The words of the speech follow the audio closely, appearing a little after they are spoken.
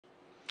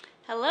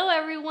Hello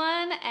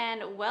everyone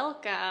and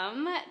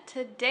welcome.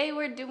 Today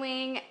we're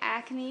doing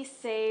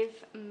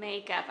acne-safe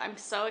makeup. I'm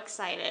so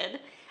excited.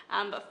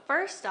 But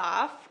first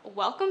off,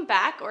 welcome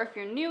back, or if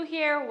you're new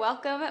here,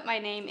 welcome. My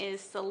name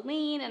is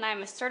Celine and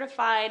I'm a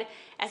certified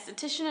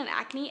esthetician and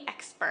acne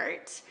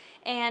expert.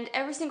 And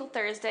every single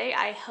Thursday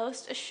I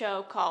host a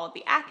show called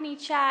The Acne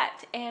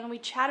Chat, and we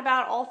chat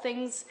about all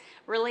things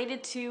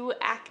related to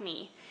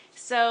acne.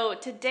 So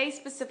today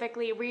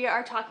specifically we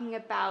are talking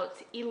about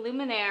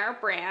Illuminare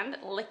brand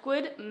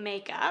liquid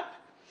makeup.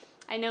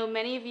 I know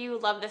many of you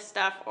love this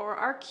stuff or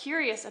are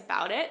curious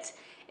about it.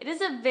 It is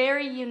a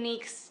very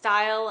unique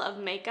style of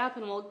makeup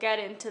and we'll get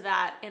into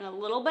that in a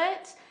little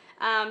bit.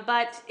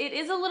 But it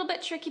is a little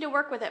bit tricky to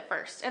work with at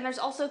first. And there's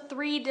also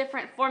 3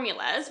 different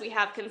formulas. We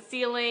have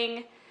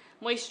concealing,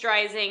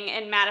 moisturizing,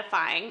 and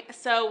mattifying.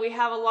 So we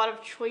have a lot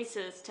of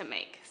choices to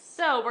make.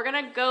 So we're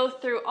gonna go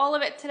through all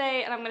of it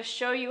today and I'm gonna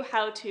show you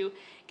how to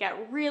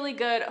get really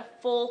good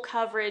full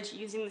coverage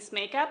using this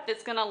makeup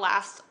that's gonna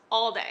last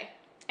all day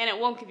and it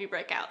won't give you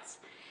breakouts.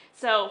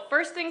 So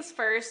first things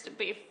first,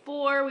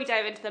 before we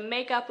dive into the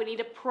makeup, we need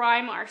to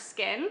prime our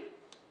skin.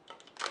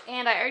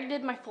 And I already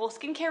did my full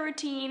skincare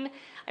routine.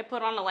 I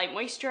put on a light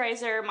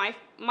moisturizer.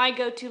 My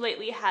go-to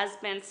lately has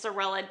been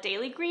Sorella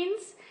Daily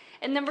Greens.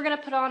 And then we're gonna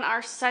put on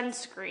our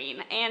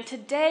sunscreen. And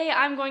today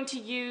I'm going to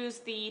use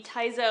the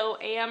Tizo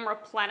AM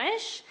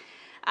Replenish.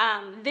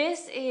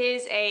 This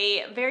is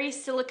a very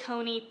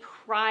silicone-y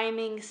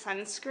priming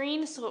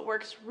sunscreen, so it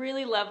works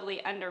really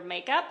lovely under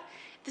makeup.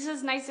 This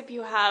is nice if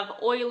you have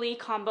oily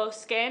combo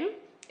skin.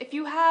 If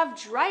you have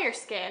drier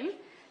skin,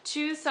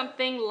 choose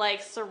something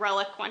like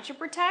Sorella Quench and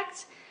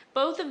Protect.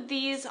 Both of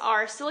these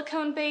are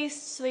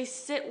silicone-based, so they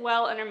sit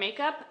well under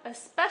makeup,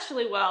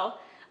 especially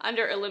well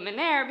under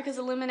Illuminare, because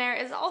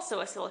Illuminare is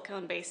also a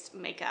silicone-based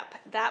makeup.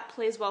 That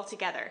plays well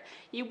together.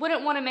 You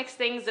wouldn't want to mix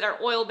things that are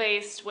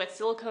oil-based with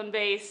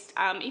silicone-based.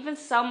 Even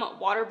some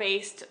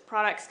water-based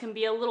products can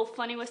be a little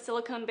funny with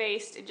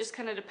silicone-based. It just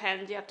kind of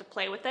depends. You have to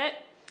play with it.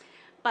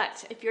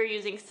 But if you're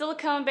using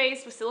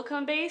silicone-based with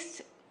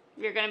silicone-based,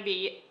 you're gonna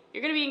be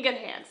in good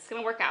hands. It's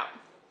gonna work out.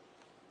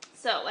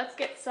 So let's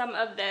get some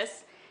of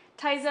this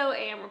Tizo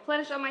AM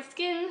Replenish on my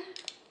skin.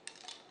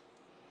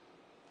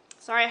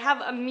 Sorry, I have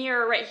a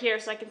mirror right here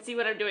so I can see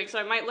what I'm doing, so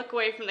I might look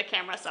away from the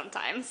camera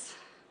sometimes.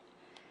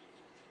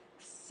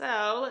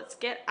 So let's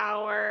get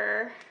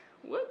our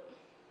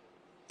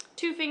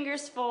 2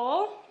 fingers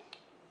full.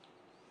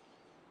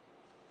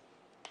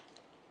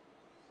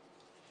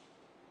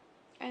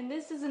 And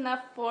this is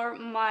enough for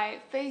my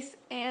face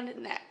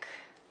and neck.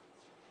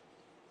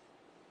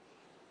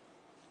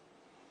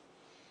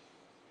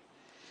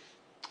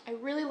 I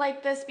really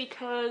like this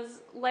because,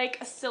 like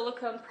a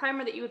silicone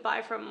primer that you would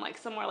buy from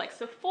somewhere like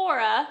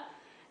Sephora,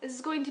 this is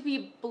going to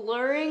be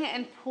blurring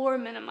and pore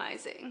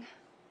minimizing.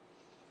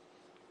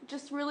 It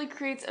just really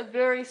creates a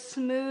very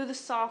smooth,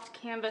 soft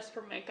canvas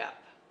for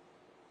makeup.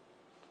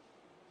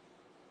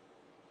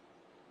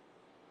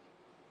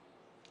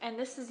 And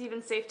this is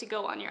even safe to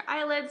go on your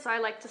eyelids, so I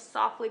like to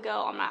softly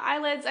go on my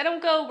eyelids. I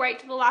don't go right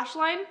to the lash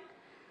line,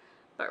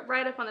 but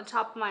right up on the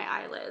top of my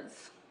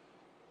eyelids.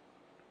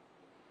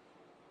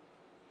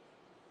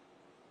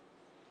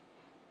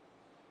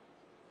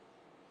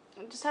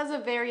 It just has a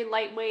very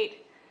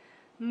lightweight,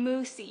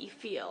 moussey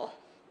feel.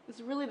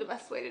 It's really the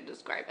best way to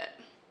describe it.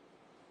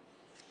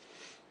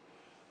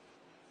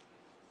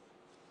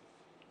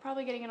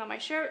 Probably getting it on my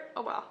shirt.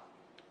 Oh well.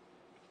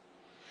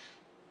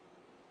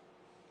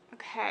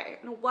 Okay,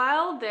 and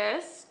while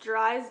this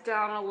dries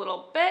down a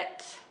little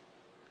bit,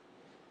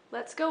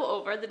 let's go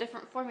over the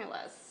different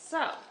formulas.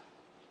 So,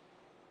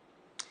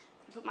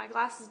 put my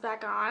glasses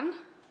back on.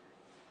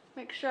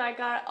 Make sure I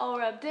got it all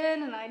rubbed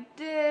in, and I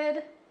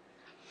did.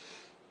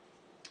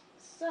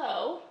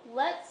 So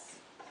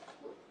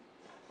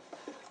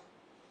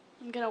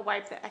I'm gonna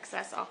wipe the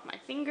excess off my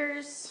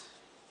fingers.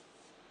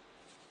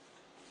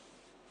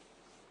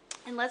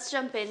 And let's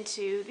jump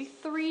into the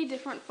 3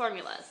 different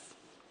formulas.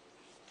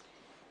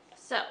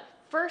 So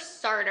first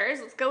starters,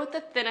 let's go with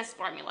the thinnest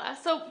formula.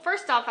 So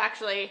first off,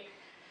 actually,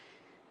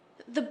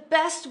 the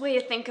best way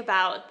to think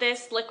about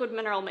this liquid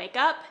mineral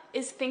makeup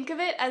is think of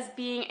it as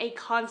being a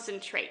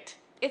concentrate.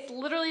 It's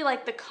literally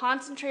like the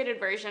concentrated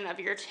version of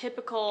your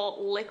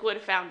typical liquid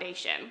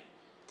foundation.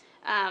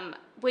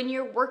 When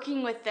you're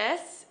working with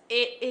this,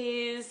 it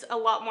is a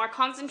lot more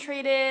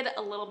concentrated,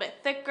 a little bit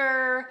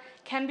thicker,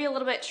 can be a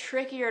little bit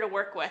trickier to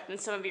work with than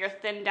some of your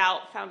thinned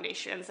out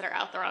foundations that are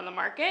out there on the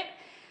market.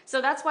 So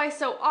that's why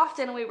so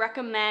often we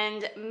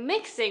recommend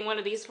mixing one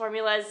of these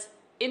formulas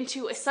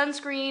into a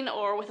sunscreen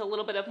or with a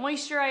little bit of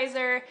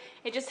moisturizer.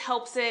 It just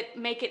helps it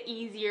make it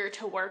easier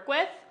to work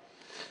with.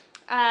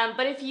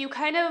 But if you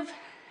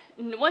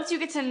once you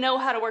get to know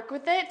how to work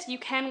with it, you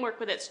can work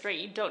with it straight.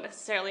 You don't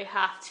necessarily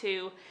have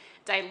to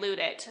dilute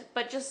it,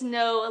 but just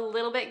know a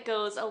little bit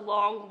goes a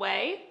long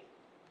way.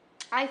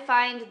 I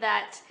find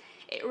that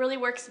it really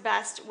works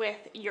best with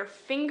your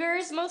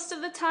fingers most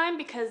of the time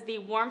because the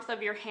warmth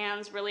of your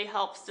hands really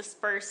helps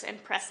disperse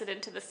and press it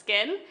into the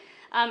skin.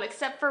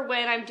 except for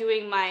when I'm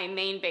doing my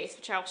main base,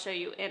 which I'll show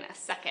you in a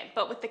second.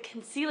 But with the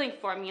concealing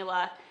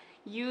formula,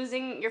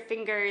 using your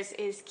fingers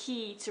is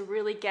key to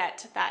really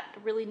get that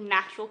really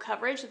natural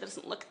coverage that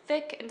doesn't look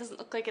thick and doesn't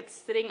look like it's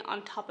sitting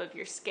on top of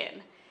your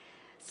skin.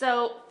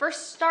 So for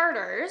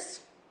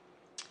starters,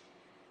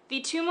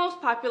 the two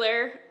most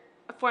popular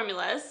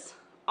formulas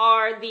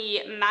are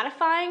the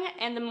Mattifying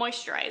and the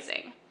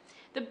Moisturizing.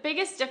 The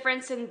biggest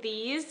difference in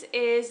these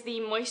is the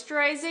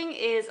Moisturizing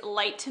is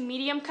light to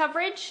medium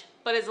coverage,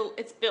 but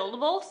it's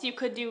buildable, so you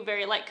could do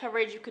very light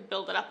coverage, you could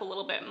build it up a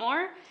little bit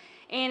more.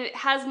 And it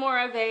has more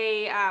of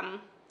a,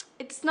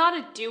 it's not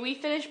a dewy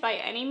finish by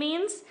any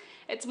means,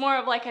 it's more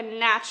of like a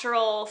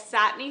natural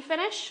satiny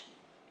finish.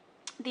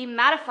 The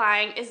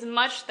Mattifying is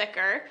much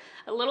thicker,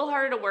 a little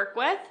harder to work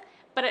with,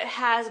 but it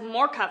has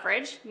more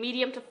coverage,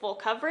 medium to full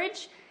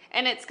coverage,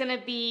 and it's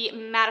gonna be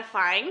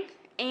mattifying,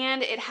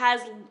 and it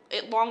has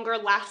it longer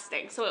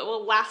lasting, so it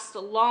will last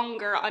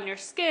longer on your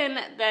skin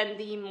than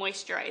the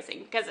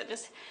moisturizing because it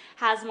just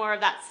has more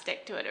of that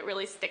stick to it. It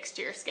really sticks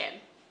to your skin.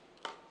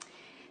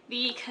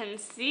 The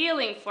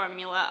concealing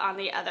formula, on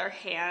the other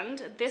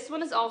hand, this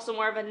one is also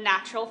more of a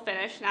natural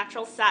finish,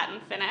 natural satin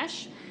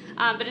finish,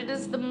 but it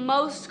is the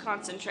most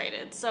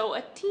concentrated. So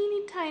a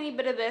teeny tiny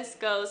bit of this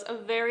goes a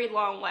very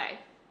long way.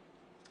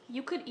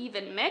 You could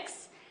even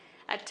mix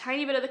a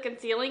tiny bit of the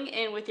concealing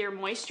in with your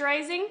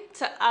moisturizing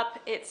to up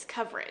its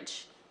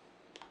coverage.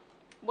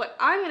 What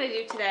I'm going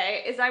to do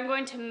today is I'm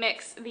going to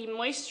mix the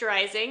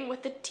moisturizing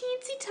with the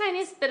teensy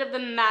tiniest bit of the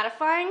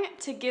mattifying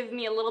to give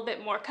me a little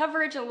bit more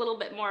coverage and a little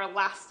bit more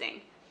lasting.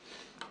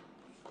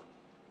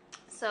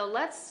 So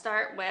let's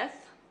start with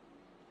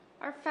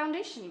our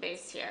foundation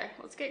base here.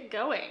 Let's get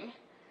going.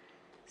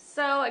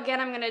 So again,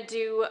 I'm going to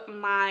do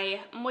my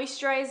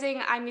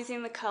moisturizing. I'm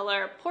using the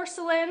color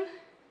Porcelain.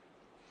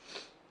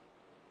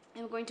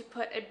 I'm going to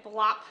put a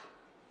blop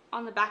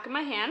on the back of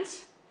my hand.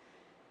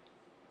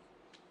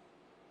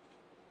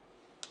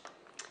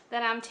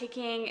 Then I'm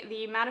taking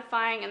the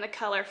mattifying in the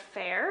color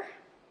Fair,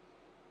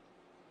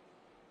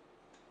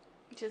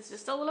 which is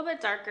just a little bit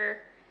darker,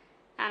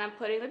 and I'm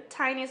putting the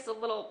tiniest of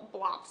little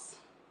blobs.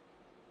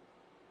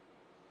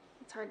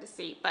 It's hard to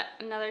see, but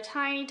another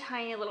tiny,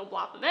 tiny little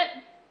blob of it.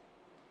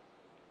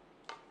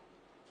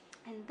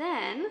 And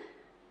then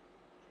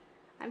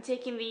I'm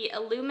taking the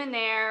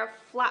Illuminare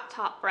flat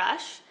top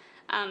brush.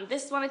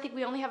 This one, I think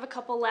we only have a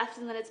couple left,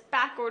 and then it's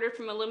back ordered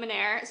from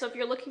Illuminare. So if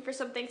you're looking for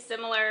something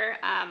similar,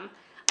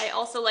 I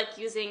also like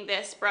using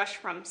this brush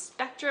from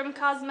Spectrum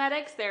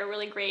Cosmetics. They're a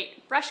really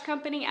great brush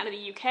company out of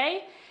the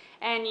UK.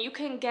 And you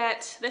can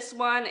get this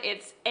one,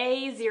 it's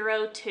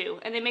A02.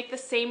 And they make the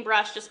same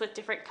brush just with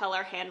different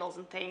color handles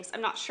and things.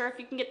 I'm not sure if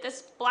you can get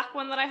this black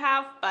one that I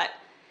have, but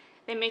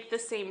they make the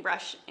same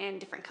brush in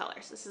different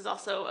colors. This is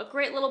also a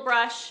great little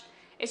brush.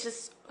 It's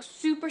just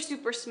super,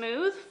 super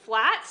smooth,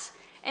 flat,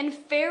 and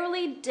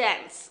fairly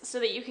dense so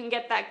that you can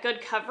get that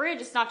good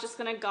coverage. It's not just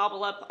gonna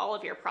gobble up all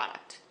of your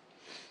product.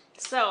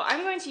 So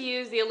I'm going to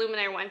use the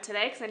Illuminare one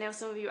today because I know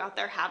some of you out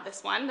there have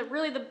this one.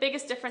 Really the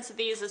biggest difference of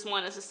these is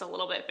one is just a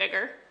little bit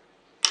bigger.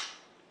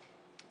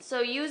 So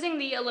using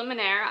the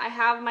Illuminare, I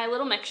have my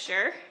little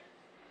mixture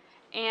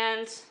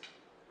and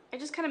I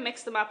just kind of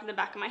mix them up in the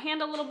back of my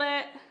hand a little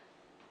bit.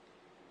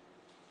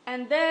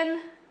 And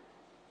then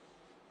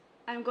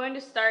I'm going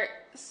to start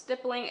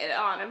stippling it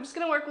on. I'm just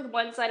going to work with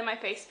one side of my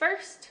face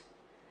first.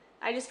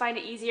 I just find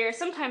it easier.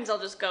 Sometimes I'll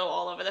just go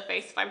all over the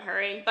face if I'm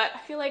hurrying, but I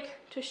feel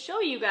like to show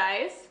you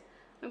guys,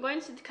 I'm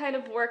going to kind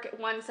of work at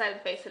one side of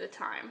the face at a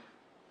time.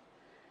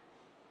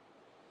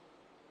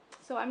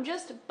 So I'm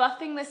just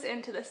buffing this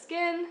into the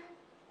skin,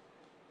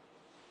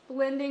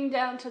 blending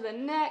down to the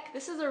neck.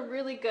 This is a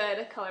really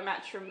good color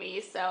match for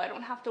me, so I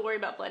don't have to worry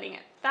about blending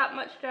it that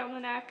much down the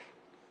neck.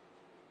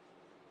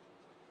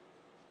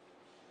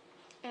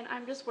 And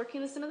I'm just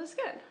working this into the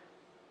skin.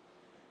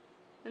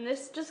 And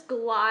this just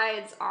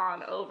glides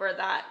on over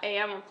that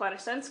AM Replenish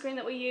sunscreen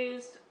that we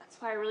used. That's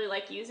why I really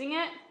like using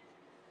it.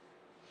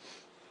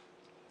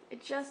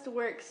 It just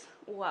works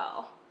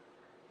well.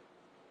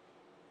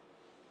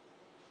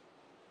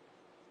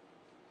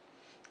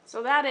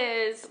 So that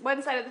is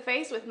one side of the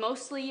face with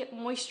mostly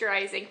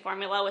moisturizing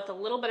formula with a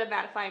little bit of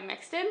mattifying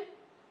mixed in.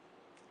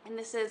 And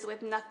this is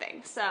with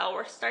nothing. So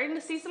we're starting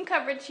to see some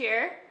coverage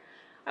here.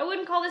 I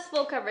wouldn't call this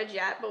full coverage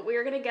yet, but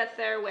we're gonna get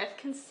there with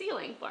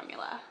concealing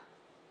formula.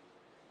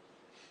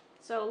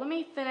 So let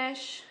me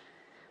finish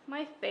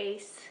my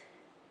face.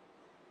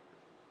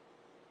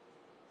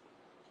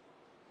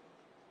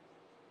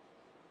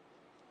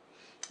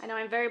 I know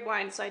I'm very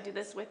blind, so I do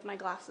this with my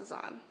glasses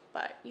on,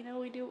 but you know,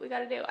 we do what we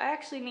gotta do. I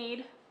actually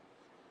need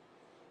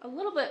a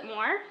little bit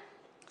more,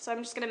 so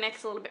I'm just gonna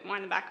mix a little bit more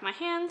in the back of my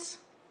hands.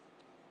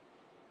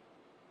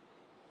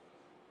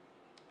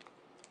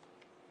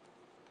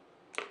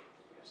 We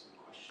have some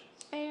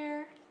questions.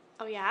 Fair.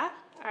 Oh yeah?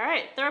 All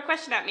right, throw a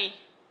question at me.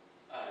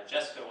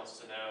 Jessica wants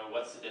to know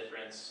what's the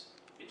difference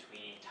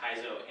between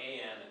Tizo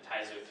AM and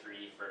Tizo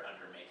 3 for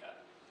under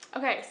makeup.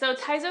 Okay, so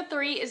Tizo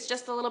 3 is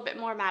just a little bit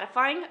more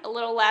mattifying, a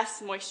little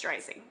less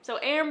moisturizing. So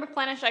AM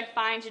Replenish I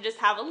find to just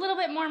have a little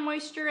bit more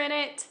moisture in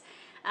it,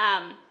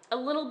 A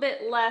little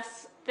bit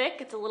less thick,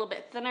 it's a little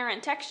bit thinner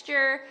in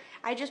texture.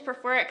 I just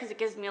prefer it because it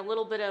gives me a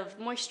little bit of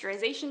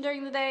moisturization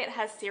during the day. It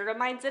has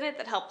ceramides in it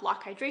that help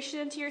lock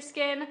hydration into your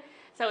skin.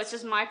 So it's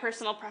just my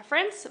personal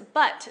preference,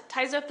 but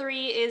Tizo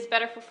 3 is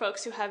better for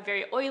folks who have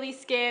very oily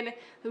skin,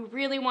 who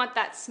really want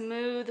that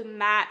smooth,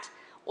 matte,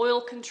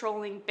 oil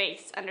controlling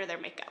base under their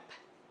makeup.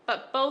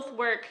 But both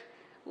work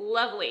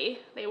lovely.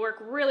 They work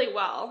really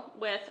well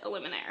with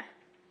Illuminare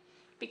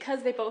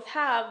because they both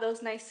have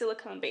those nice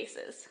silicone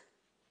bases.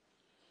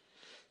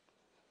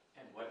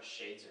 And what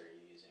shades are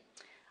you using?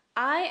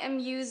 I am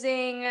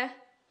using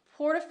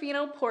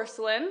Portofino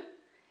Porcelain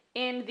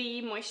in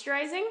the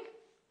Moisturizing.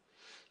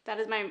 That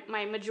is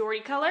my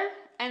majority color.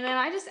 And then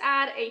I just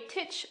add a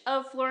titch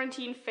of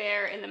Florentine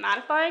Fair in the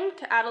Mattifying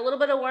to add a little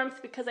bit of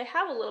warmth because I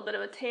have a little bit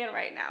of a tan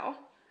right now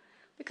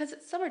because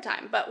it's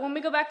summertime. But when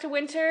we go back to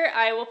winter,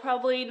 I will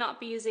probably not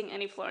be using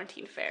any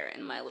Florentine Fair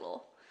in my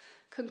little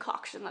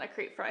concoction that I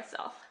create for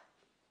myself.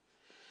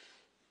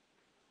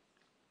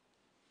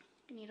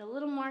 I need a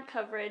little more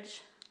coverage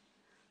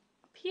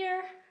up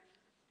here.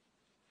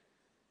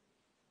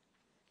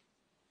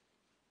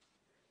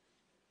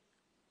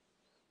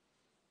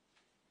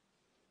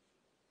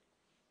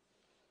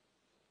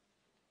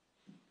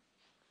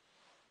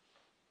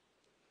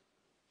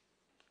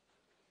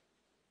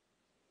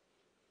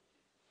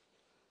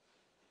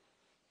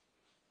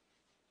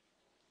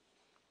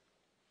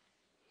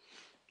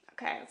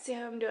 Okay, let's see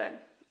how I'm doing.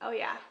 Oh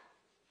yeah.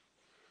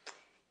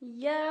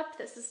 Yep,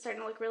 this is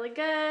starting to look really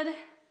good.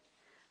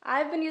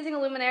 I've been using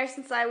Illuminare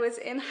since I was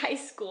in high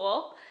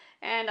school,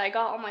 and I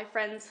got all my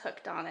friends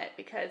hooked on it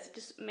because it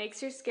just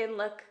makes your skin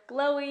look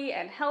glowy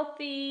and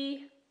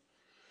healthy.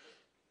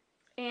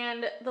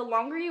 And the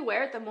longer you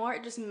wear it, the more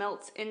it just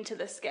melts into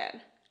the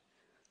skin.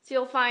 So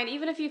you'll find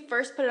even if you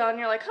first put it on,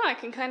 you're like, huh, I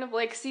can kind of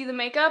like see the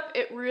makeup,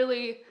 it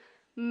really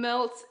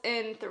melts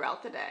in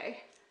throughout the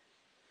day.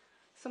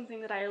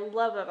 Something that I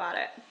love about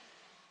it.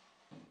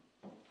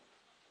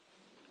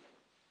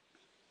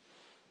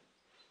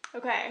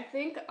 Okay, I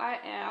think I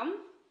am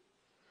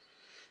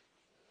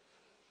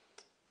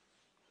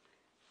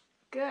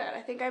good.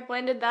 I think I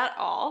blended that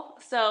all.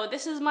 So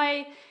this is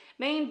my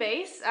main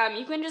base.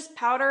 You can just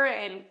powder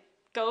and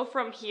go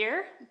from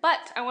here,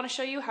 but I want to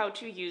show you how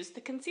to use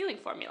the concealing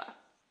formula.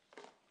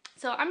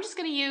 So I'm just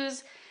going to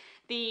use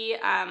the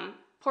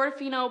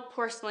Portofino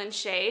Porcelain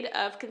shade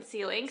of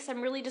concealing, so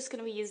I'm really just going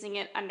to be using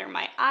it under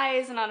my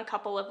eyes and on a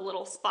couple of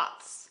little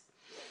spots.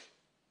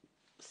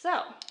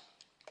 So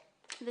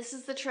this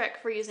is the trick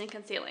for using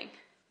concealing.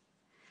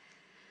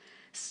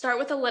 Start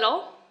with a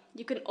little.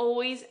 You can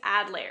always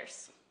add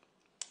layers.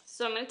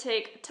 So I'm going to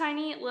take a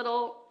tiny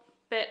little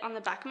bit on the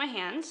back of my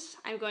hand.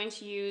 I'm going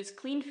to use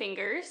clean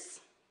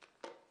fingers.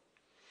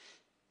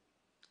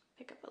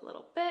 Pick up a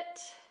little bit.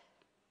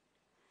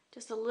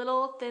 Just a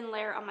little thin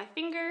layer on my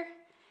finger.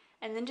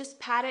 And then just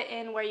pat it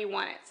in where you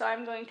want it. So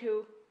I'm going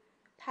to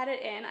pat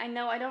it in. I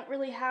know I don't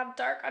really have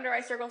dark under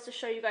eye circles to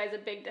show you guys a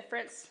big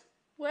difference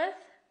with,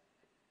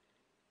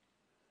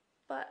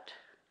 but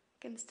I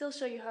can still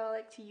show you how I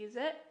like to use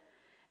it.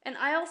 And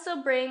I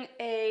also bring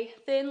a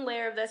thin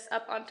layer of this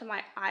up onto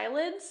my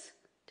eyelids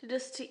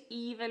to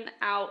even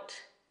out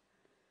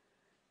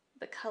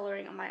the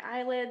coloring on my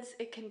eyelids.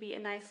 It can be a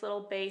nice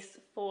little base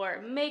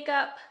for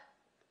makeup.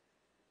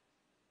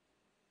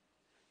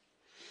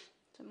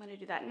 So I'm going to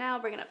do that now,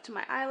 bring it up to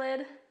my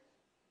eyelid.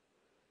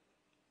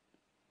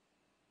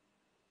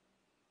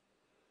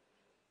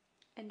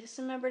 And just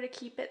remember to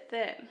keep it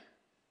thin.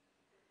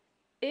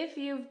 If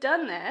you've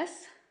done this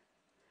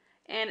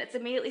and it's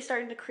immediately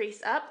starting to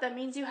crease up, that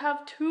means you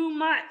have too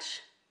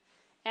much.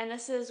 And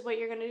this is what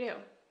you're going to do.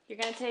 You're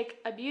going to take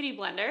a beauty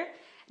blender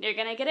and you're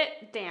going to get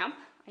it damp.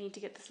 I need to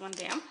get this one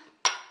damp.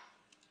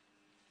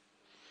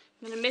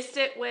 I'm going to mist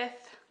it with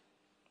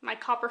my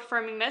copper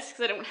firming mist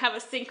because I don't have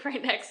a sink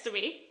right next to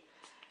me.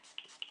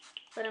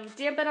 But I'm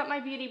damping up my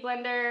beauty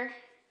blender.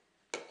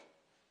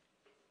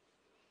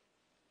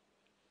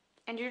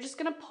 And you're just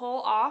gonna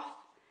pull off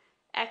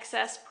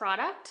excess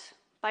product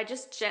by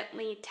just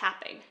gently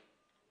tapping.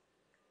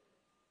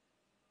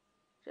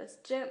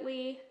 Just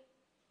gently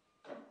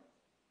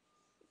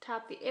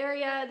tap the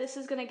area. This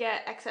is gonna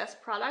get excess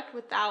product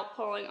without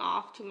pulling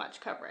off too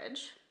much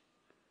coverage.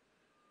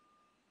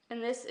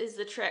 And this is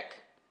the trick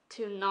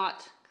to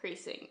not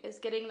creasing, is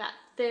getting that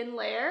thin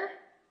layer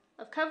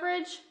of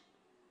coverage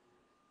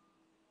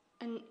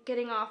and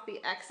getting off the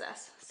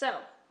excess. So, I'm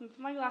gonna put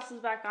my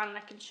glasses back on and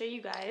I can show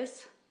you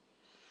guys.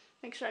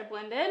 Make sure I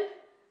blended.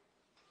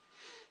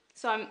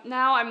 So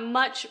I'm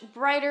much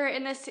brighter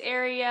in this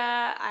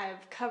area.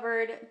 I've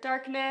covered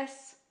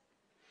darkness,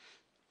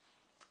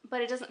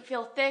 but it doesn't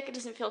feel thick, it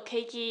doesn't feel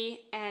cakey,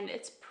 and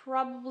it's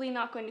probably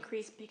not going to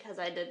crease because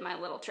I did my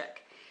little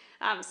trick.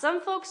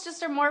 Some folks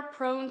just are more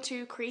prone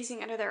to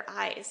creasing under their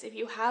eyes. If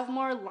you have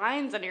more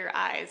lines under your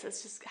eyes,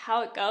 it's just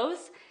how it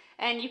goes.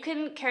 And you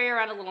can carry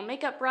around a little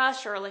makeup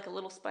brush or like a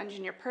little sponge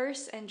in your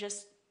purse and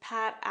just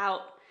pat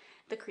out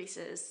the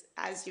creases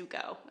as you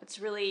go. It's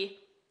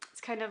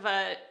kind of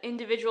a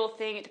individual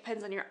thing. It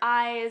depends on your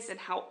eyes and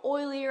how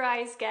oily your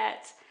eyes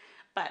get.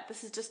 but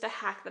this is just a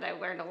hack that I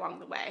learned along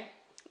the way.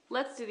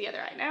 Let's do the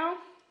other eye now.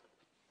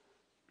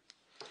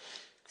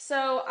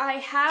 So I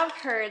have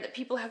heard that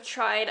people have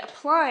tried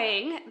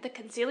applying the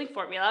concealing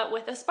formula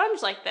with a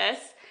sponge like this,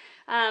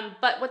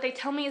 but what they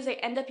tell me is they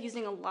end up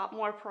using a lot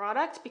more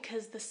product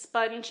because the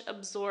sponge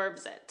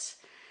absorbs it.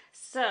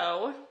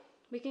 So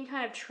we can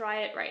kind of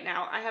try it right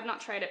now. I have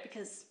not tried it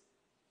because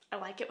I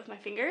like it with my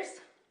fingers,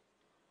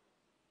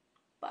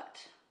 but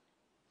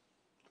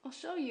I'll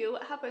show you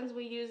what happens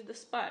when we use the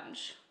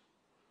sponge.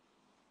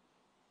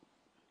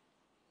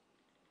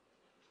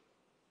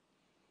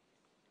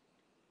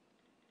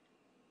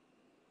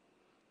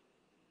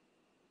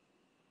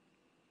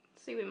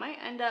 See, we might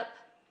end up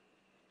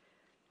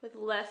with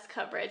less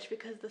coverage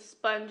because the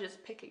sponge is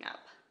picking up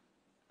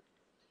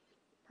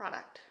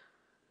product.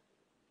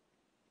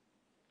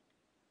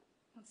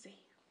 Let's see.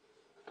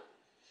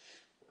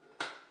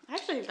 I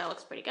actually think that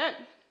looks pretty good.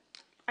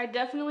 I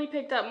definitely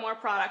picked up more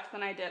product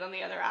than I did on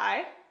the other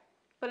eye,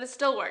 but it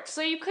still works.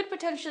 So you could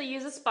potentially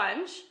use a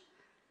sponge,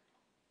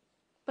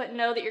 but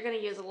know that you're gonna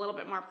use a little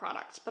bit more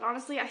product. But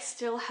honestly, I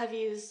still have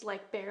used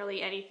like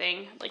barely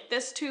anything. Like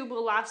this tube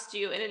will last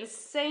you an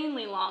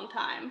insanely long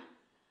time.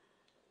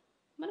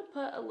 I'm gonna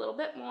put a little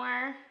bit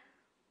more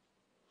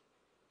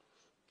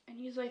and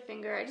use my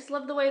finger. I just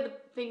love the way the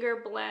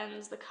finger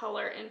blends the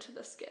color into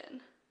the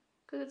skin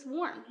because it's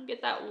warm. You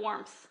get that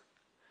warmth.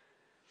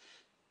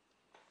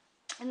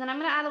 And then I'm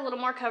gonna add a little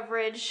more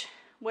coverage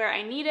where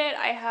I need it.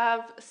 I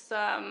have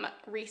some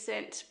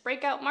recent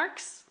breakout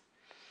marks,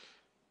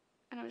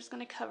 and I'm just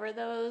gonna cover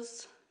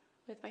those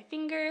with my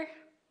finger.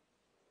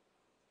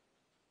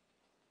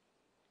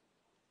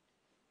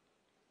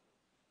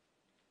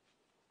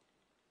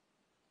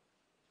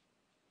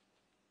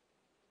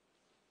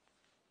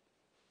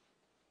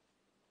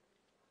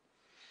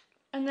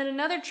 And then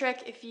another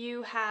trick, if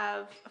you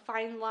have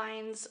fine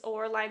lines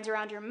or lines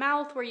around your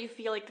mouth where you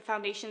feel like the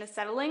foundation is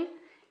settling,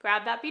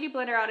 grab that beauty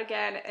blender out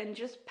again and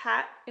just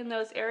pat in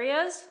those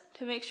areas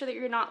to make sure that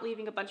you're not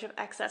leaving a bunch of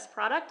excess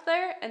product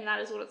there, and that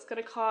is what's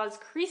gonna cause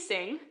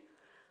creasing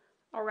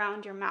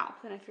around your mouth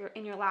and if you're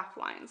in your laugh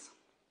lines.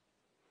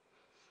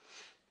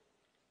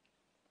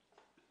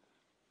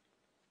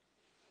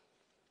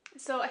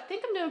 So I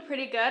think I'm doing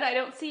pretty good. I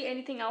don't see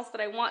anything else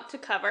that I want to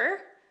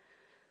cover.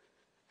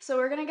 So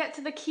we're gonna get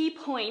to the key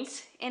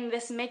point in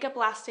this makeup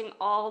lasting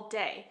all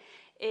day,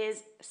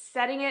 is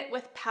setting it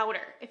with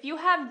powder. If you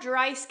have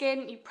dry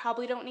skin, you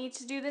probably don't need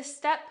to do this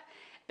step,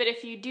 but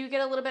if you do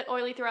get a little bit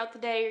oily throughout the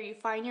day or you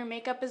find your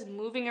makeup is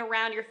moving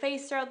around your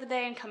face throughout the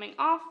day and coming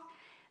off,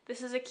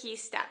 this is a key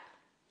step.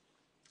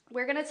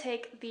 We're gonna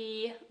take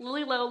the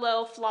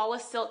Lolo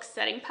Flawless Silk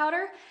Setting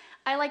Powder.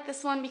 I like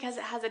this one because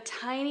it has a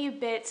tiny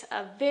bit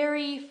of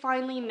very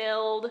finely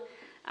milled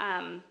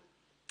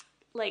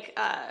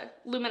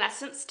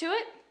luminescence to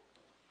it.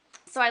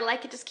 So I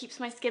like it, just keeps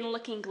my skin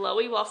looking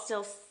glowy while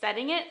still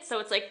setting it. So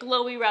it's like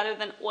glowy rather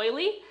than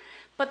oily.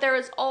 But there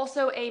is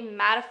also a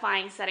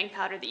mattifying setting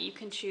powder that you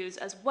can choose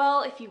as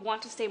well if you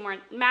want to stay more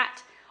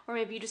matte, or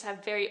maybe you just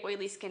have very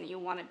oily skin that you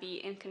want to be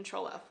in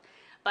control of.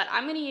 But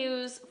I'm going to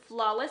use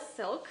Flawless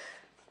Silk.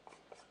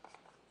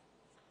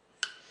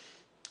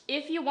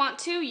 If you want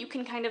to, you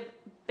can kind of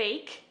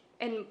bake,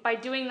 and by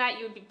doing that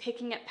you would be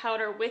picking up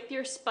powder with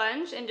your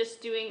sponge and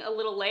just doing a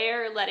little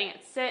layer, letting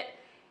it sit,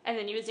 and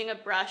then using a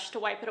brush to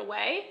wipe it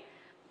away.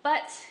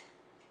 But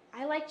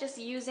I like just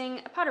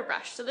using a powder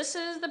brush. So this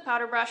is the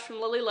powder brush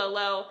from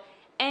Lolo.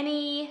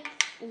 Any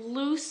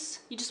loose,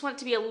 you just want it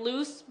to be a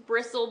loose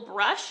bristle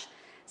brush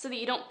so that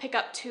you don't pick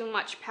up too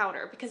much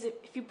powder, because if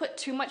you put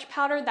too much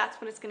powder, that's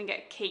when it's gonna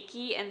get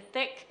cakey and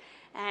thick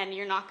and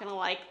you're not gonna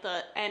like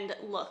the end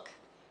look.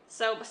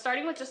 So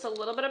starting with just a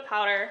little bit of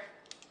powder,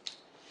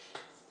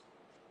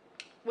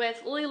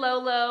 with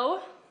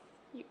Lolo,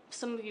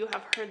 some of you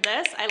have heard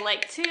this, I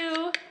like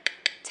to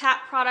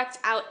tap product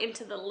out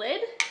into the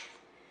lid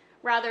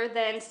rather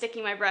than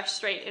sticking my brush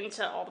straight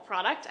into all the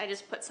product. I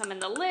just put some in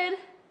the lid,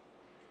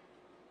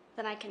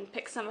 then I can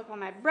pick some up on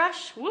my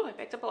brush. Woo, I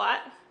picked up a lot.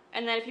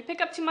 And then if you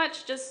pick up too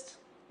much, just,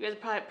 you guys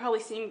are probably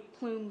seeing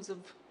plumes of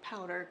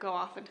powder go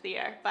off into the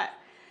air, but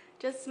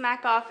just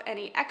smack off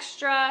any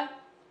extra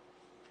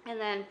and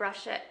then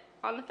brush it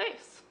on the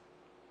face.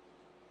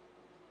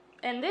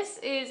 And this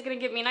is gonna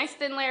give me a nice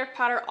thin layer of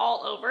powder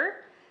all over.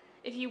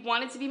 If you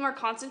wanted to be more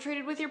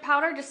concentrated with your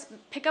powder, just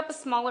pick up a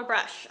smaller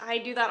brush. I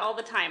do that all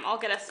the time. I'll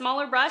get a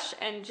smaller brush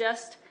and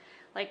just,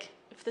 like,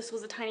 if this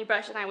was a tiny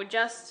brush and I would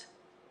just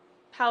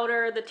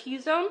powder the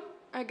T-zone,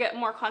 I get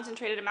more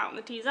concentrated amount in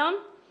the T-zone.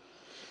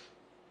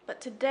 But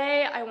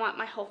today I want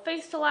my whole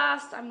face to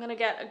last. I'm gonna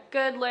get a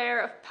good layer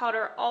of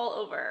powder all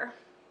over.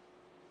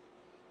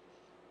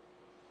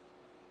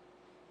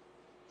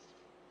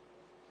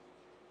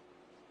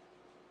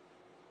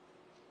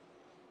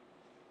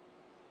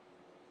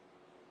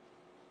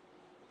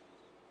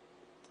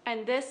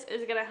 And this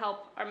is gonna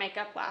help our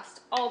makeup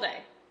last all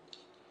day.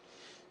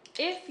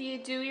 If you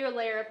do your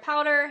layer of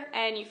powder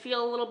and you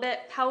feel a little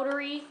bit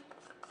powdery,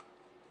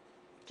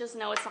 just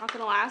know it's not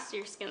gonna last.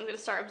 Your skin's gonna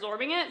start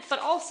absorbing it. But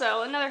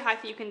also, another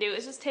hack that you can do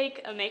is just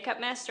take a makeup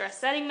mist or a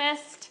setting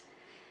mist,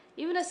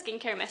 even a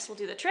skincare mist will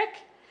do the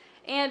trick,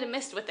 and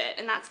mist with it,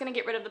 and that's gonna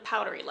get rid of the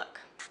powdery look.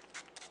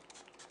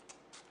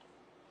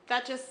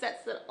 That just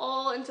sets it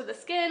all into the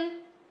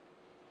skin.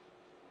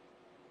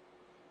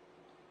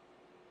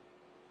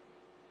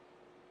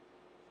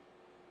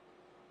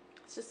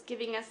 It's just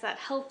giving us that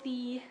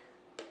healthy,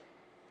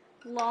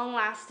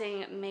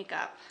 long-lasting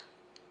makeup.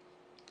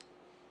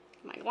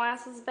 My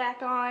glasses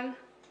back on.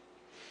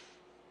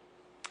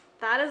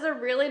 That is a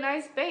really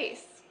nice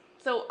base.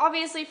 So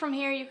obviously from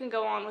here you can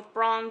go on with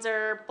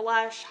bronzer,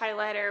 blush,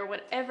 highlighter,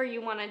 whatever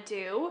you want to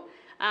do.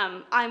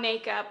 Eye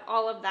makeup,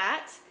 all of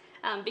that.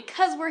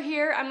 Because we're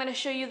here, I'm going to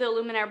show you the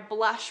Illuminare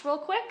blush real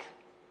quick.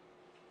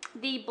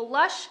 The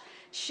blush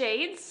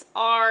shades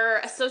are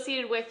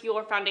associated with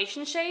your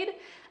foundation shade,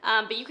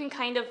 but you can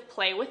kind of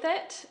play with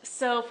it.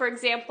 So for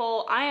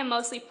example, I am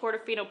mostly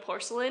Portofino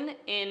Porcelain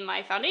in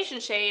my foundation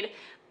shade,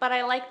 but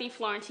I like the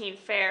Florentine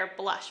Fair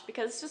blush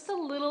because it's just a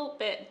little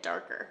bit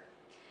darker.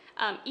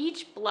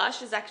 Each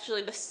blush is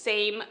actually the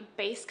same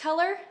base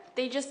color.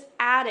 They just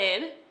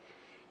added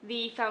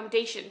the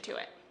foundation to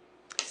it.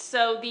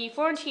 So the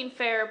Florentine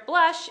Fair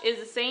blush is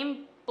the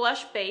same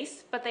blush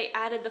base, but they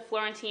added the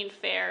Florentine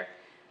Fair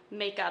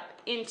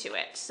makeup into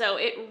it. So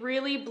it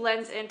really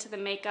blends into the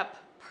makeup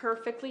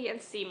perfectly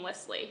and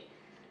seamlessly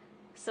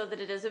so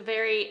that it is a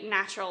very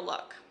natural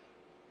look.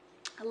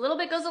 A little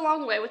bit goes a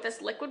long way with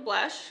this liquid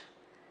blush.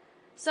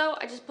 So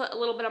I just put a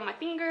little bit on my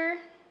finger.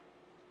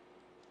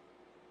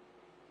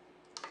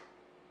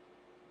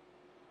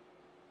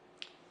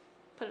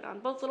 Put it on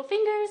both little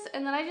fingers,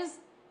 and then I just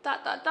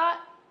dot, dot, dot,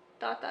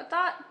 dot, dot,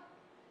 dot.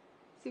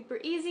 Super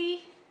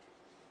easy.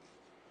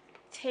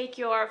 Take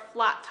your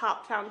flat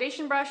top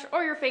foundation brush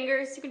or your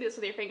fingers. You can do this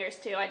with your fingers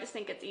too. I just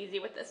think it's easy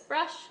with this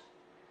brush.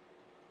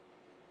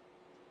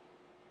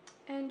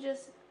 And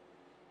just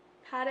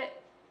pat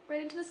it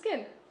right into the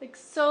skin. Like,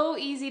 so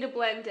easy to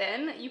blend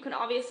in. You can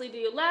obviously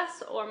do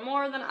less or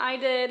more than I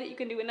did. You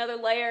can do another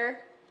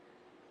layer.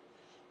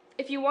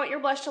 If you want your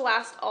blush to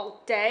last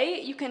all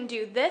day, you can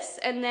do this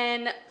and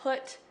then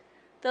put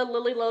the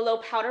Lolo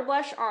powder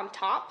blush on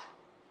top.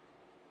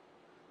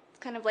 It's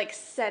kind of like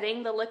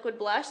setting the liquid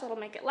blush. That'll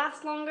make it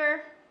last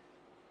longer.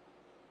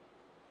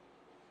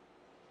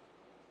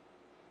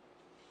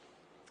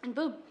 And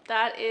boom,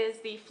 that is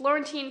the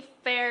Florentine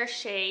Fair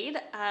shade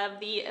of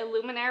the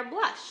Illuminare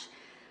blush.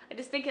 I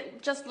just think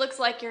it just looks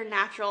like your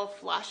natural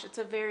flush. It's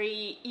a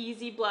very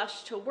easy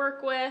blush to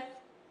work with.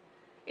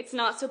 It's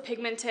not so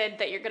pigmented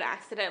that you're gonna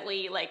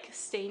accidentally like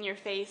stain your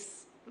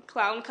face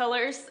clown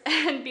colors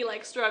and be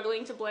like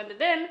struggling to blend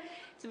it in.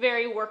 It's a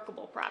very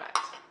workable product.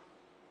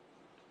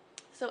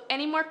 So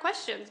any more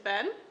questions,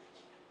 Ben?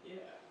 Yeah.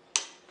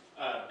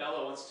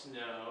 Bella wants to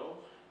know,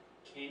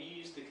 can you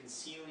use the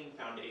concealing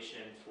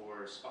foundation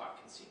for spot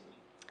concealing?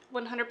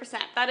 100%.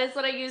 That is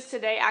what I use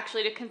today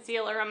actually to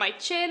conceal around my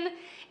chin.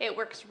 It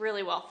works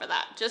really well for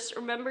that. Just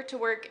remember to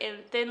work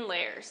in thin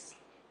layers.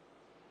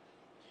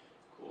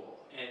 Cool.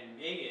 And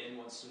Megan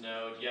wants to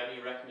know, do you have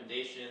any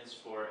recommendations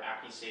for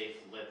acne-safe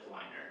lip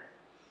liner?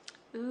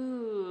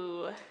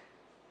 Ooh,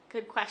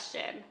 good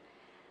question.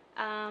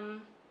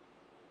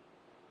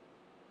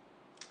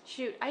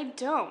 Shoot, I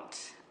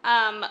don't.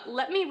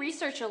 Let me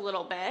research a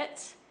little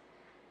bit.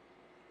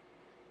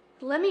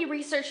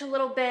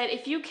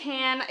 If you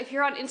can, if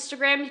you're on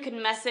Instagram, you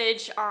can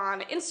message on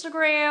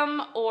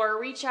Instagram or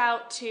reach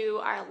out to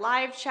our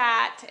live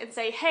chat and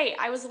say, hey,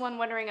 I was the one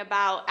wondering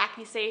about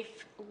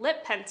acne-safe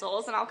lip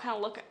pencils, and I'll kind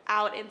of look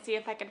out and see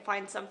if I can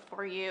find some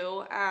for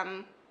you.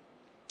 I'm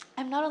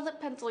not a lip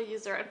pencil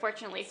user,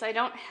 unfortunately, so I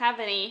don't have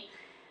any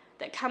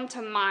that come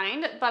to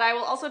mind, but I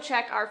will also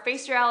check our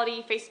Face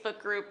Reality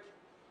Facebook group.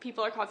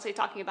 People are constantly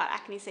talking about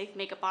acne-safe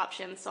makeup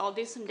options, so I'll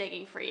do some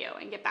digging for you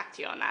and get back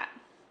to you on that.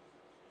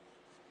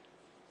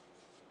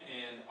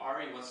 And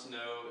Ari wants to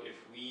know if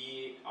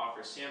we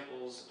offer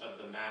samples of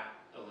the matte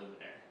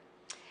Illuminare.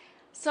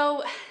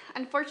 So,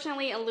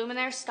 unfortunately,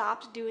 Illuminare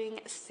stopped doing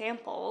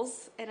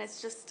samples, and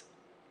it's just,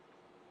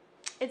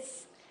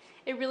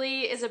 it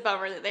really is a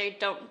bummer that they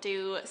don't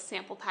do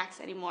sample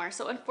packs anymore.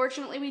 So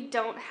unfortunately, we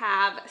don't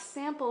have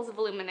samples of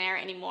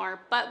Illuminare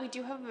anymore, but we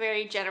do have a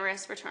very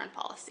generous return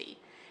policy.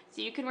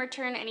 So you can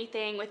return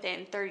anything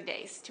within 30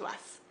 days to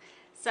us.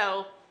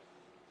 So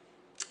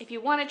if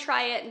you want to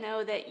try it,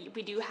 know that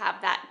we do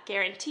have that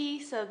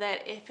guarantee so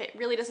that if it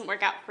really doesn't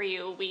work out for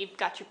you, we've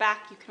got your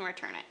back, you can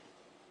return it.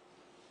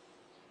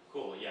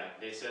 Cool, yeah.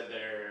 They said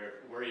they're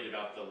worried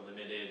about the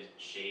limited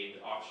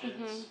shade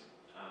options,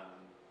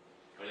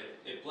 but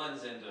it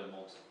blends into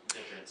multiple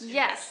different skin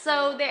Yes,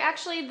 so they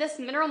actually, this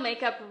mineral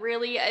makeup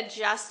really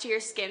adjusts to your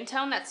skin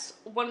tone. That's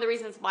one of the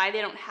reasons why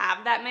they don't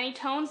have that many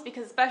tones,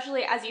 because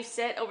especially as you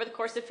sit over the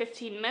course of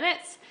 15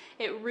 minutes,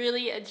 it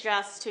really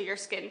adjusts to your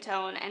skin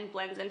tone and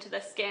blends into the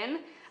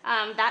skin.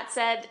 That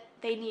said,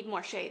 they need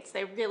more shades.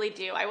 They really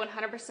do. I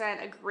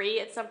 100%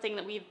 agree. It's something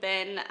that we've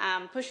been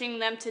pushing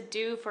them to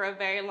do for a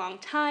very long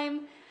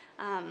time.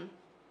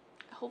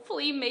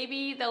 Hopefully,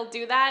 maybe they'll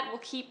do that. We'll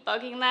keep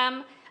bugging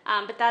them.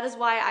 but that is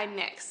why I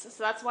mix.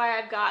 So that's why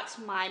I've got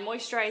my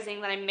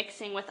moisturizing that I'm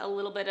mixing with a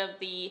little bit of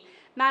the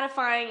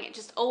mattifying. It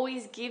just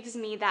always gives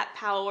me that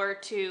power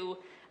to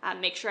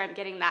make sure I'm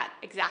getting that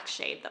exact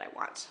shade that I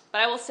want.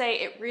 But I will say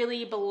it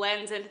really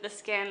blends into the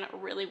skin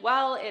really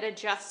well. It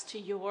adjusts to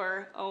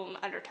your own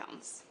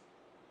undertones.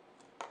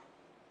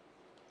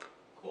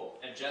 Cool.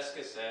 And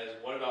Jessica says,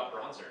 what about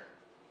bronzer?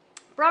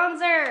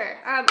 Bronzer!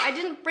 I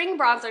didn't bring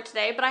bronzer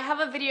today, but I have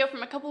a video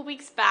from a couple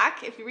weeks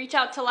back. If you reach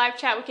out to live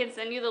chat, we can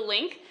send you the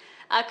link.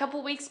 A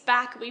couple weeks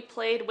back, we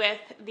played with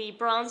the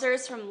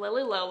bronzers from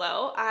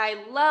Lolo.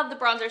 I love the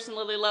bronzers from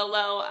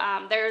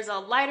Lolo. There's a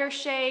lighter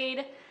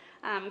shade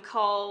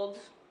called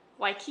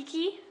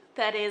Waikiki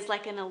that is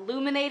like an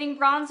illuminating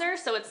bronzer,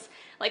 so it's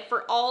like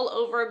for all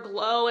over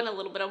glow and a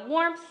little bit of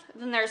warmth.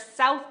 Then there's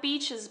South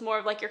Beach, is more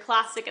of like your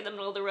classic in the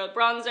middle of the road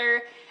bronzer.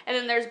 And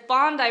then there's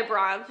Bondi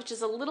Bronze, which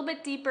is a little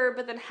bit deeper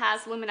but then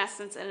has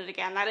luminescence in it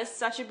again. That is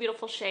such a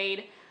beautiful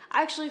shade.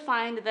 I actually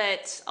find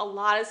that a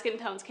lot of skin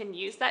tones can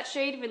use that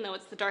shade even though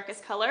it's the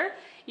darkest color.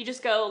 You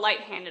just go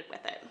light-handed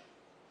with it.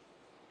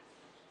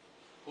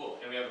 Cool.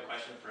 And we have a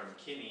question from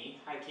Kimmy.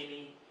 Hi,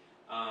 Kimmy.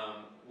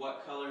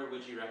 What color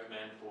would you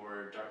recommend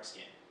for dark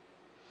skin?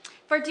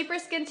 For deeper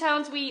skin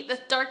tones, the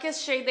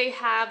darkest shade they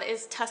have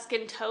is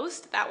Tuscan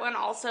Toast. That one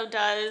also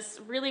does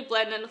really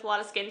blend in with a lot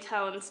of skin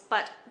tones,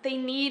 but they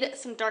need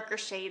some darker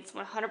shades,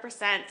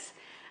 100%.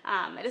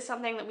 It is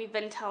something that we've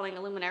been telling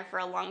Illuminare for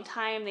a long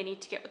time. They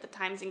need to get with the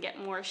times and get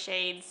more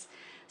shades.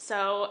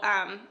 So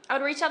I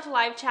would reach out to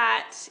live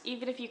chat.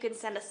 Even if you can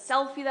send a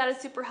selfie, that is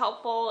super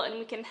helpful, and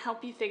we can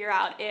help you figure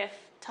out if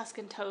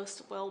Tuscan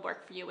Toast will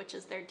work for you, which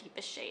is their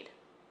deepest shade.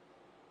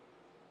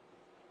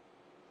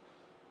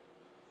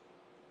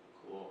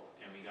 Cool.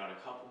 And we got a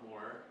couple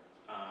more.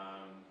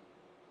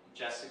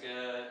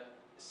 Jessica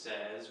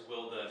says,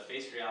 will the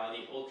Face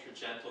Reality Ultra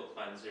Gentle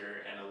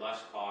Cleanser and a Lush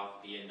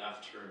Cloth be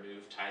enough to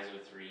remove Tizo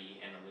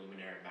 3 and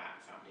Illuminare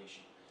Matte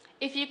Foundation?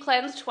 If you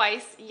cleanse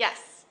twice,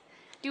 yes.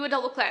 Do a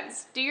double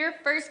cleanse. Do your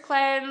first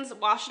cleanse,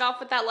 wash it off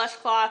with that Lush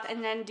Cloth,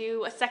 and then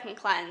do a second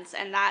cleanse,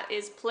 and that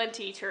is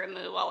plenty to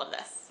remove all of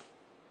this.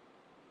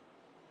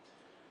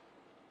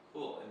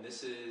 Cool. And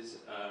this is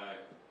a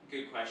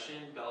good question.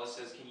 Bella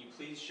says, can you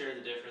please share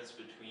the difference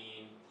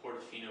between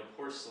Portofino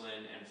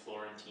Porcelain and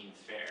Florentine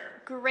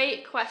Fair?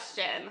 Great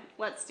question.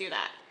 Let's do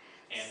that.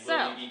 And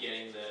will you be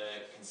getting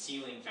the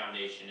Concealing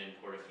Foundation in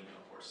Portofino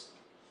Porcelain?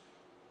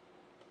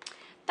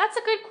 That's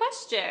a good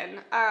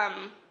question.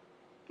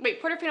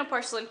 Wait, Portofino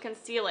Porcelain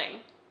Concealing.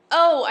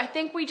 Oh, I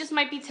think we just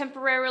might be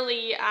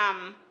temporarily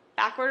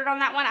backordered on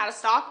that one, out of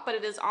stock, but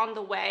it is on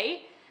the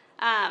way.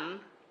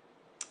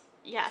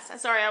 Yes,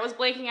 sorry, I was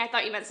blanking. I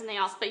thought you meant something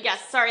else. But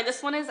yes, sorry,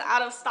 this one is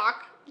out of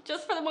stock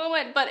just for the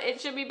moment, but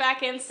it should be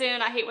back in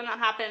soon. I hate when that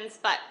happens,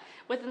 but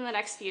within the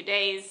next few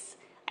days.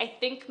 I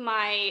think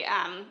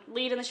my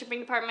lead in the shipping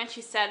department,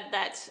 she said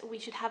that we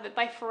should have it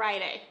by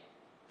Friday.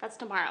 That's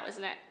tomorrow,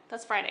 isn't it?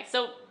 That's Friday.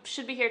 So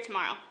should be here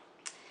tomorrow.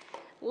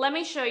 Let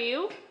me show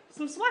you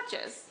some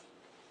swatches.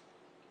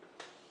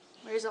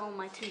 Where's all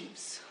my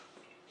tubes?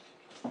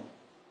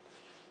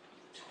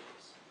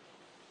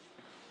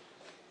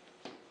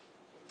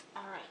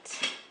 All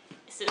right,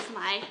 this is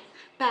my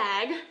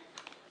bag.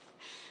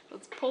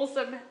 Let's pull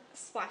some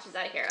swatches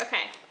out of here.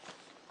 Okay.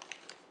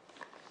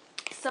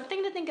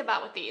 Something to think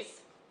about with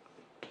these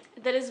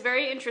that is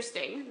very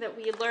interesting that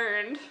we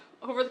learned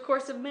over the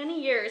course of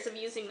many years of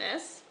using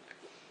this.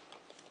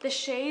 The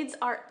shades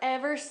are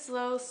ever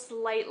so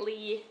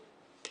slightly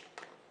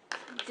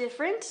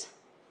different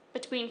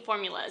between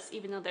formulas,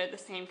 even though they're the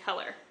same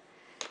color.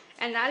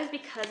 And that is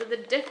because of the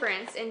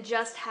difference in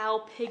just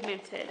how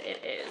pigmented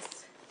it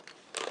is.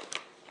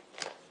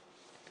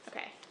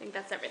 Okay, I think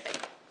that's everything.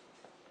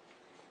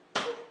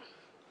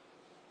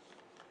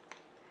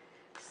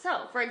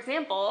 So, for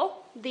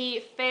example,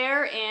 the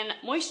Fair in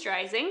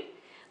Moisturizing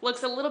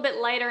looks a little bit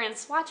lighter in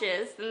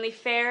swatches than the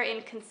Fair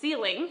in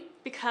Concealing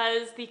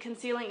because the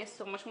Concealing is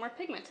so much more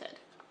pigmented.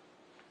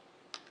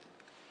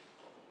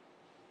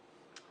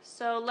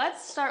 So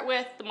let's start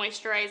with the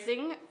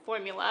Moisturizing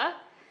formula.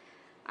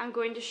 I'm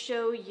going to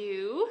show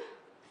you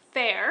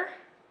Fair.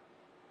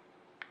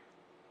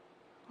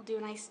 I'll do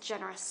a nice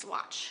generous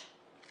swatch.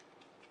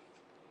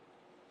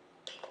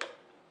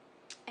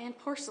 And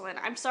Porcelain.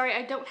 I'm sorry,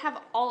 I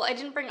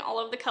didn't bring all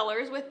of the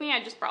colors with me.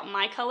 I just brought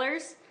my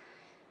colors.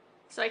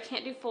 So I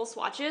can't do full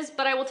swatches,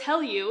 but I will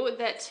tell you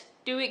that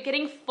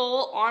getting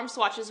full arm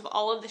swatches of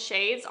all of the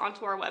shades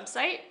onto our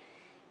website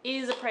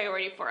is a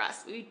priority for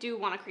us. We do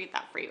want to create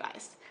that for you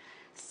guys.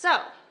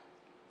 So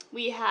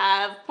we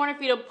have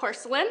Portofino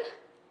Porcelain.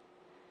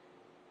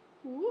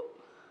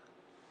 Whoop.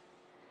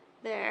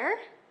 There,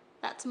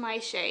 that's my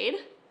shade.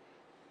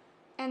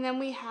 And then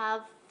we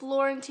have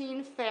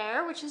Florentine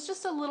Fair, which is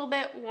just a little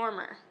bit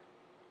warmer.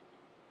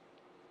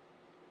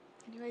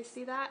 Can you guys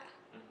see that?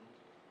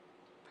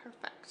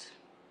 Perfect.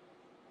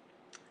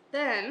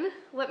 Then,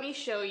 let me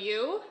show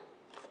you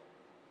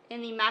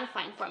in the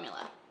mattifying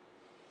formula.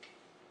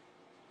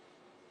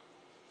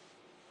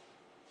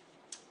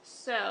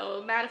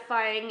 So,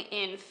 mattifying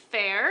in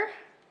Fair.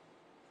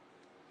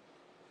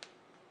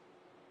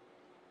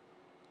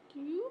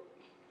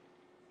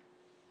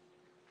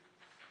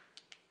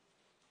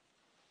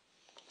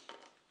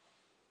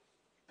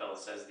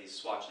 these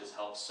swatches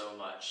help so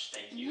much.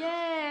 Thank you.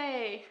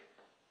 Yay!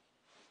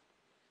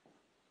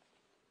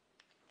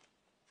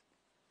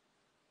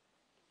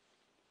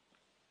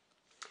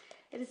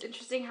 It is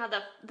interesting how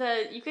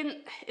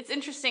it's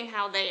interesting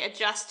how they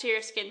adjust to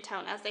your skin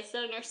tone as they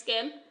sit on your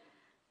skin.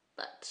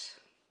 But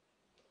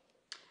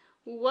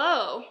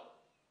whoa.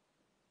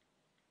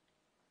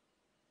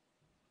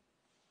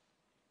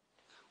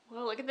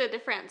 Whoa, look at the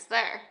difference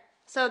there.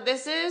 So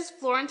this is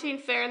Florentine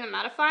Fair in the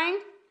mattifying.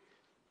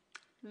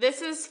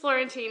 This is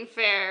Florentine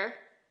Fair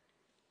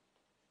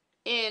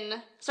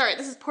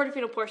this is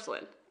Portofino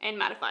Porcelain and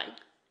mattifying.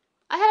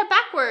 I had it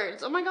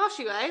backwards. Oh my gosh,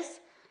 you guys.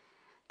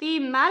 The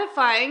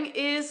mattifying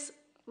is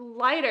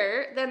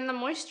lighter than the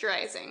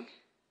moisturizing.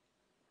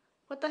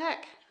 What the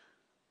heck?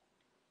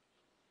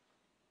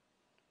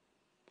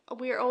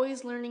 We are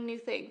always learning new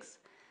things.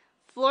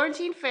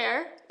 Florentine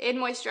Fair in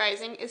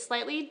moisturizing is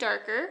slightly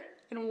darker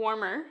and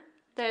warmer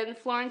than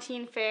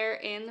Florentine Fair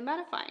in the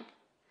mattifying.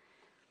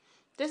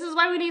 This is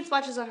why we need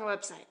swatches on our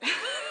website.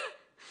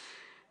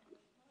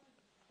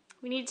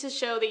 We need to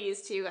show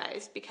these to you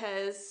guys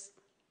because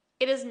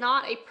it is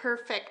not a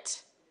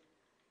perfect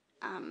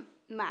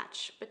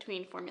match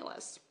between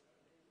formulas,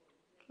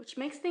 which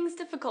makes things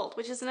difficult,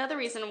 which is another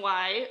reason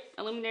why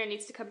Illuminare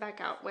needs to come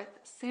back out with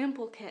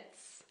sample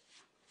kits.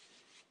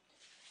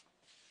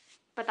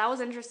 But that was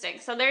interesting.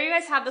 So there you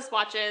guys have the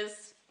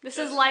swatches. This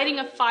is lighting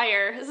a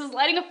fire. This is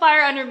lighting a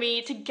fire under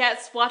me to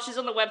get swatches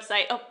on the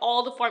website of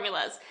all the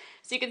formulas.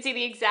 So you can see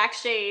the exact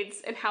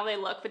shades and how they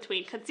look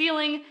between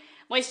concealing,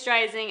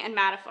 moisturizing, and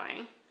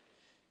mattifying.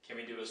 Can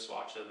we do a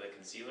swatch of the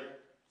concealer?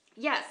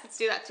 Yes, let's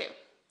do that too.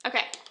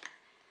 Okay.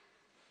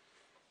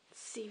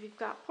 Let's see, we've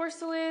got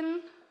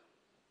Porcelain.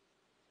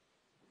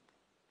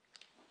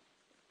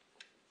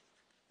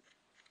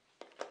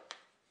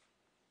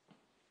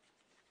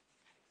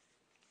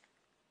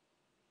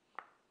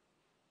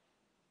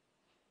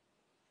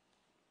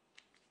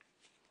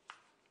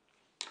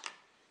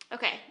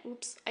 Okay,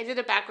 oops, I did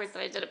it backwards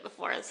than I did it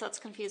before, so that's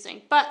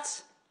confusing.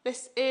 But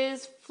this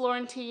is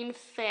Florentine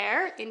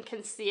Fair in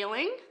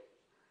concealing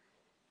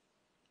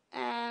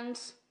and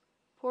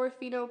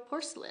Portofino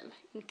Porcelain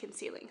in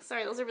concealing.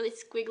 Sorry, those are really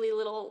squiggly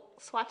little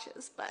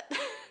swatches, but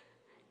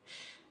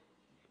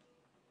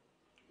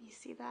you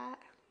see that?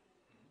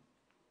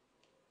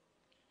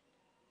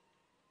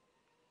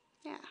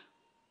 Yeah.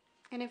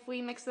 And if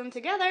we mix them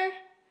together,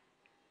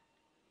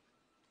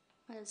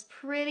 it's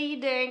pretty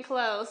dang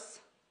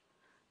close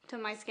to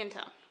my skin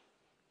tone.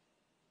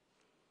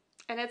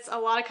 And it's a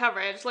lot of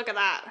coverage. Look at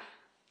that.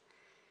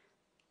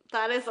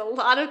 That is a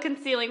lot of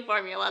concealing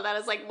formula. That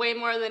is like way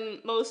more than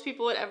most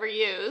people would ever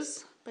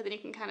use. But then you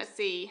can kind of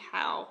see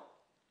how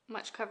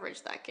much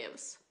coverage that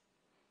gives.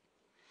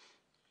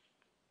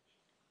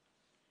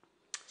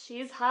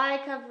 She's high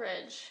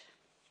coverage.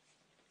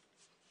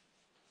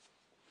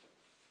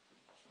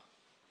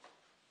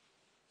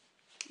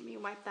 Let me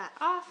wipe that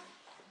off.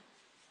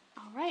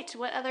 All right,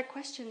 what other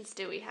questions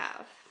do we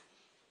have?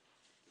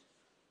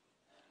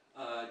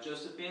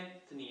 Joseph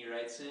Anthony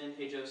writes in,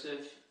 hey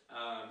Joseph.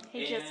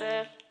 Hey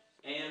Joseph.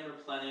 AM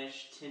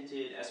Replenish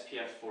Tinted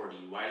SPF 40.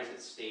 Why does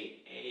it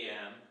state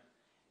AM?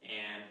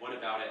 And what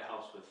about it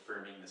helps with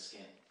firming the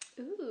skin?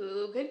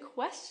 Ooh, good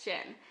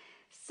question.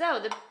 So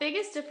the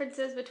biggest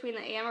differences between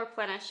the AM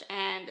Replenish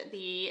and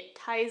the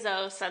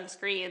Tizo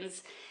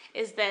sunscreens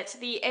is that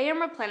the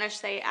AM Replenish,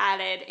 they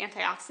added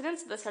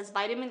antioxidants. This has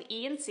vitamin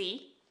E and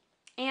C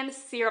and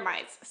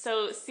ceramides.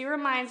 So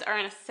ceramides are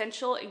an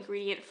essential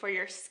ingredient for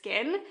your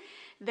skin.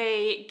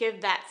 They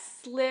give that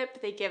slip,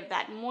 they give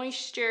that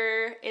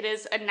moisture. It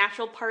is a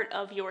natural part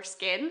of your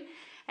skin.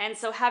 And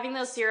so having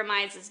those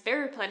ceramides is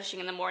very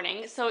replenishing in the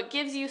morning. So it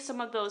gives you some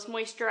of those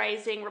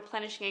moisturizing,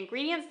 replenishing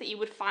ingredients that you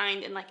would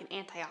find in like an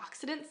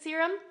antioxidant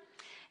serum.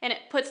 And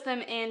it puts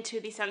them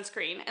into the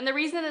sunscreen. And the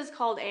reason it is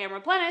called AM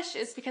Replenish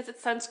is because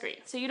it's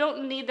sunscreen. So you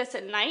don't need this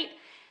at night.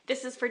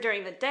 This is for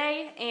during the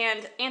day.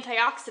 And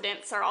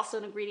antioxidants are also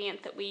an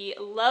ingredient that we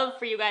love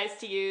for you guys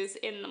to use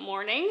in the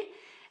morning.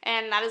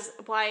 And that is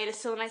why it is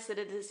so nice that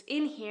it is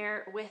in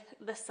here with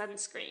the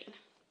sunscreen.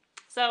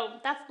 So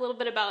that's a little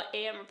bit about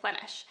AM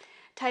Replenish.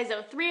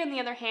 Tizo 3, on the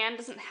other hand,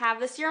 doesn't have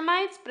the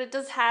ceramides, but it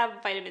does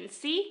have vitamin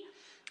C,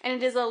 and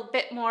it is a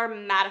bit more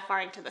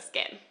mattifying to the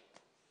skin.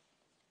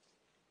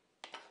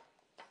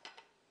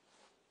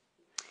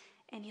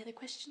 Any other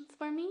questions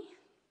for me?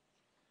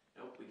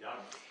 Nope, we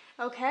got them.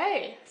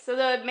 Okay, so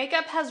the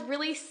makeup has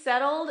really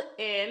settled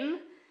in.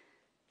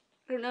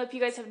 I don't know if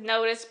you guys have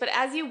noticed, but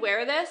as you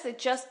wear this, it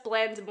just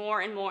blends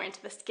more and more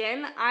into the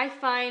skin. I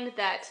find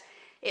that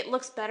it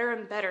looks better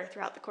and better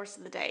throughout the course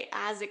of the day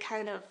as it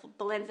kind of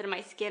blends into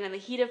my skin, and the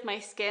heat of my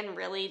skin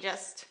really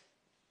just,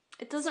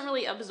 it doesn't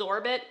really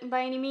absorb it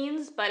by any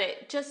means, but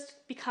it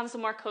just becomes a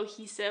more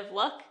cohesive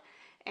look,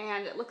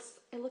 and it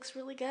looks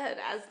really good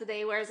as the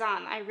day wears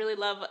on. I really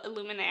love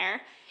Illuminare.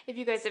 If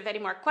you guys have any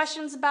more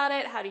questions about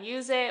it, how to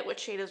use it,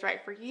 which shade is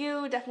right for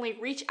you, definitely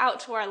reach out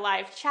to our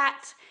live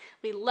chat.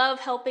 We love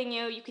helping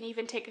you. You can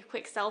even take a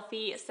quick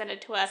selfie, send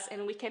it to us,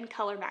 and we can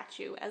color match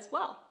you as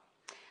well.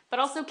 But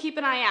also keep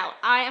an eye out.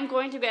 I am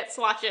going to get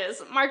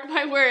swatches. Mark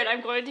my word,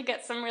 I'm going to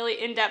get some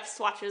really in-depth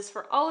swatches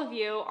for all of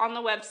you on the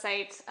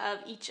website of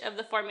each of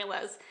the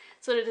formulas,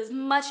 so that it is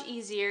much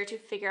easier to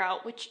figure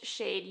out which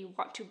shade you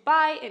want to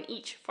buy in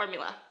each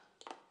formula.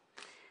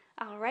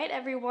 All right,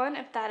 everyone,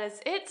 if that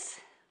is it,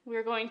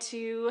 we're going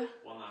to...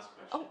 One last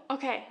question. Oh,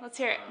 okay, let's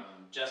hear it.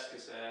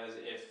 Jessica says,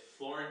 if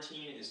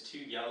Florentine is too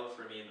yellow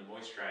for me in the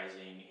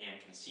moisturizing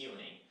and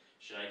concealing,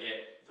 should I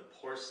get the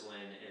Porcelain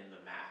in the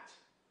matte?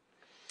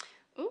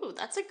 Ooh,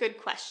 that's a good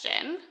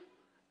question.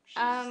 She's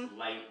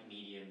light,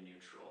 medium,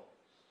 neutral.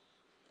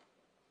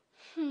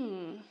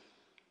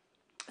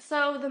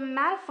 So the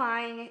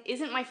mattifying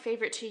isn't my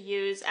favorite to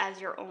use as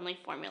your only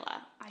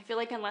formula. I feel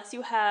like unless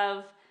you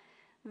have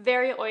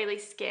very oily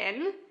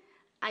skin,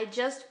 I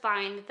just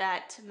find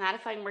that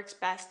mattifying works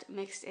best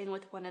mixed in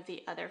with one of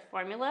the other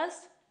formulas.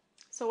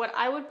 So what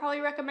I would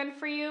probably recommend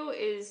for you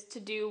is to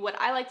do what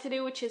I like to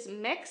do, which is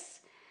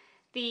mix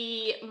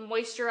the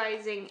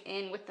moisturizing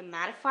in with the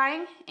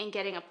mattifying and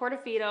getting a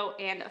Portofino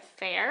and a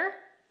Fair.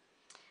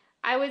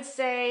 I would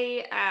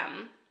say,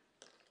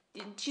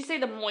 did she say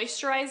the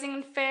moisturizing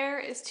and Fair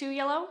is too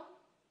yellow?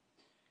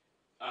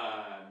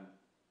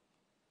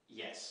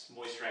 Yes,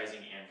 moisturizing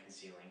and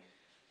concealing.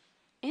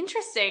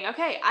 Interesting.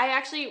 Okay,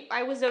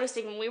 I was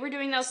noticing when we were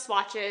doing those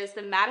swatches,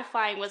 the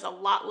mattifying was a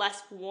lot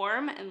less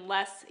warm and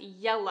less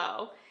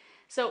yellow.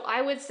 So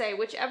I would say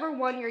whichever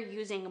one you're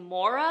using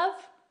more of,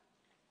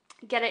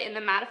 get it in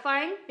the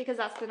mattifying because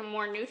that's the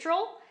more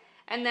neutral,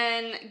 and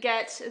then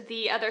get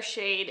the other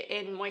shade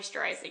in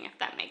moisturizing, if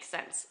that makes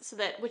sense. So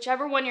that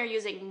whichever one you're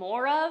using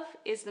more of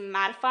is the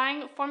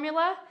mattifying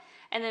formula,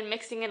 and then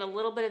mixing in a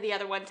little bit of the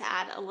other one to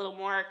add a little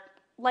more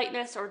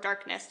lightness or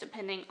darkness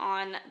depending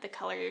on the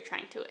color you're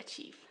trying to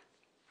achieve.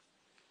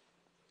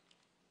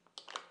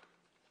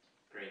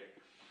 Great.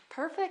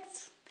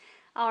 Perfect.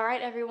 All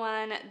right,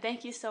 everyone,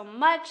 thank you so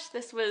much.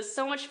 This was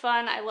so much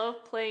fun. I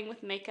love playing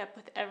with makeup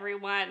with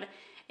everyone.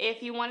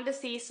 If you wanted to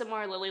see some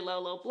more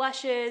Lolo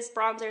blushes,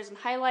 bronzers, and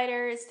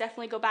highlighters,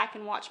 definitely go back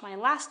and watch my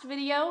last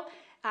video.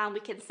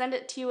 We can send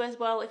it to you as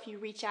well if you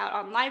reach out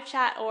on live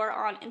chat or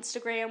on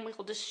Instagram. We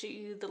will just shoot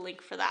you the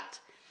link for that.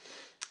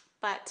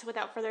 But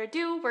without further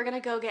ado, we're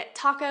gonna go get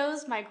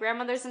tacos. My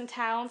grandmother's in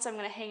town, so I'm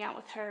gonna hang out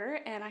with her,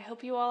 and I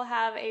hope you all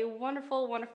have a wonderful, wonderful